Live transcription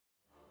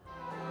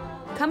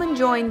Come and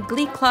join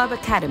GLEE Club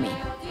Academy.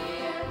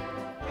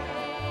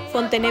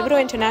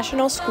 Fontenebro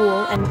International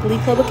School and GLEE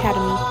Club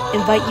Academy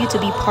invite you to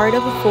be part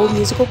of a full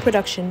musical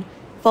production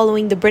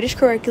following the British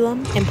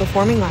curriculum in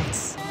performing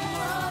arts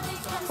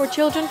for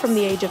children from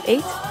the age of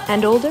 8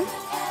 and older,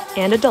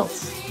 and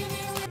adults.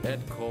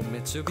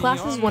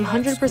 Classes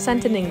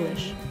 100% in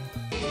English.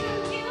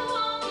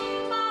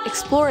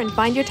 Explore and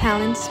find your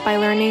talents by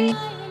learning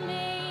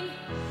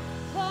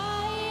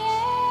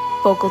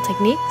vocal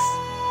techniques,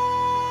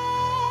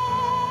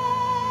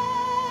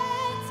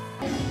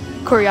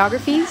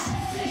 choreographies,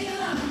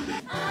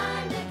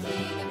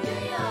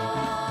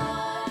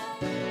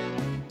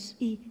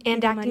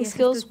 and acting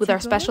skills with our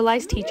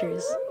specialized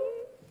teachers.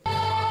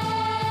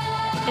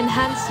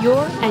 Enhance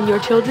your and your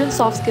children's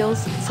soft skills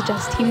such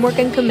as teamwork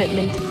and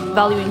commitment,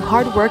 valuing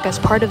hard work as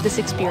part of this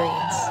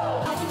experience.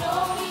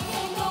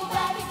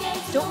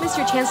 Don't miss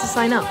your chance to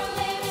sign up.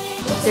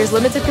 There's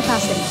limited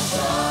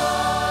capacity.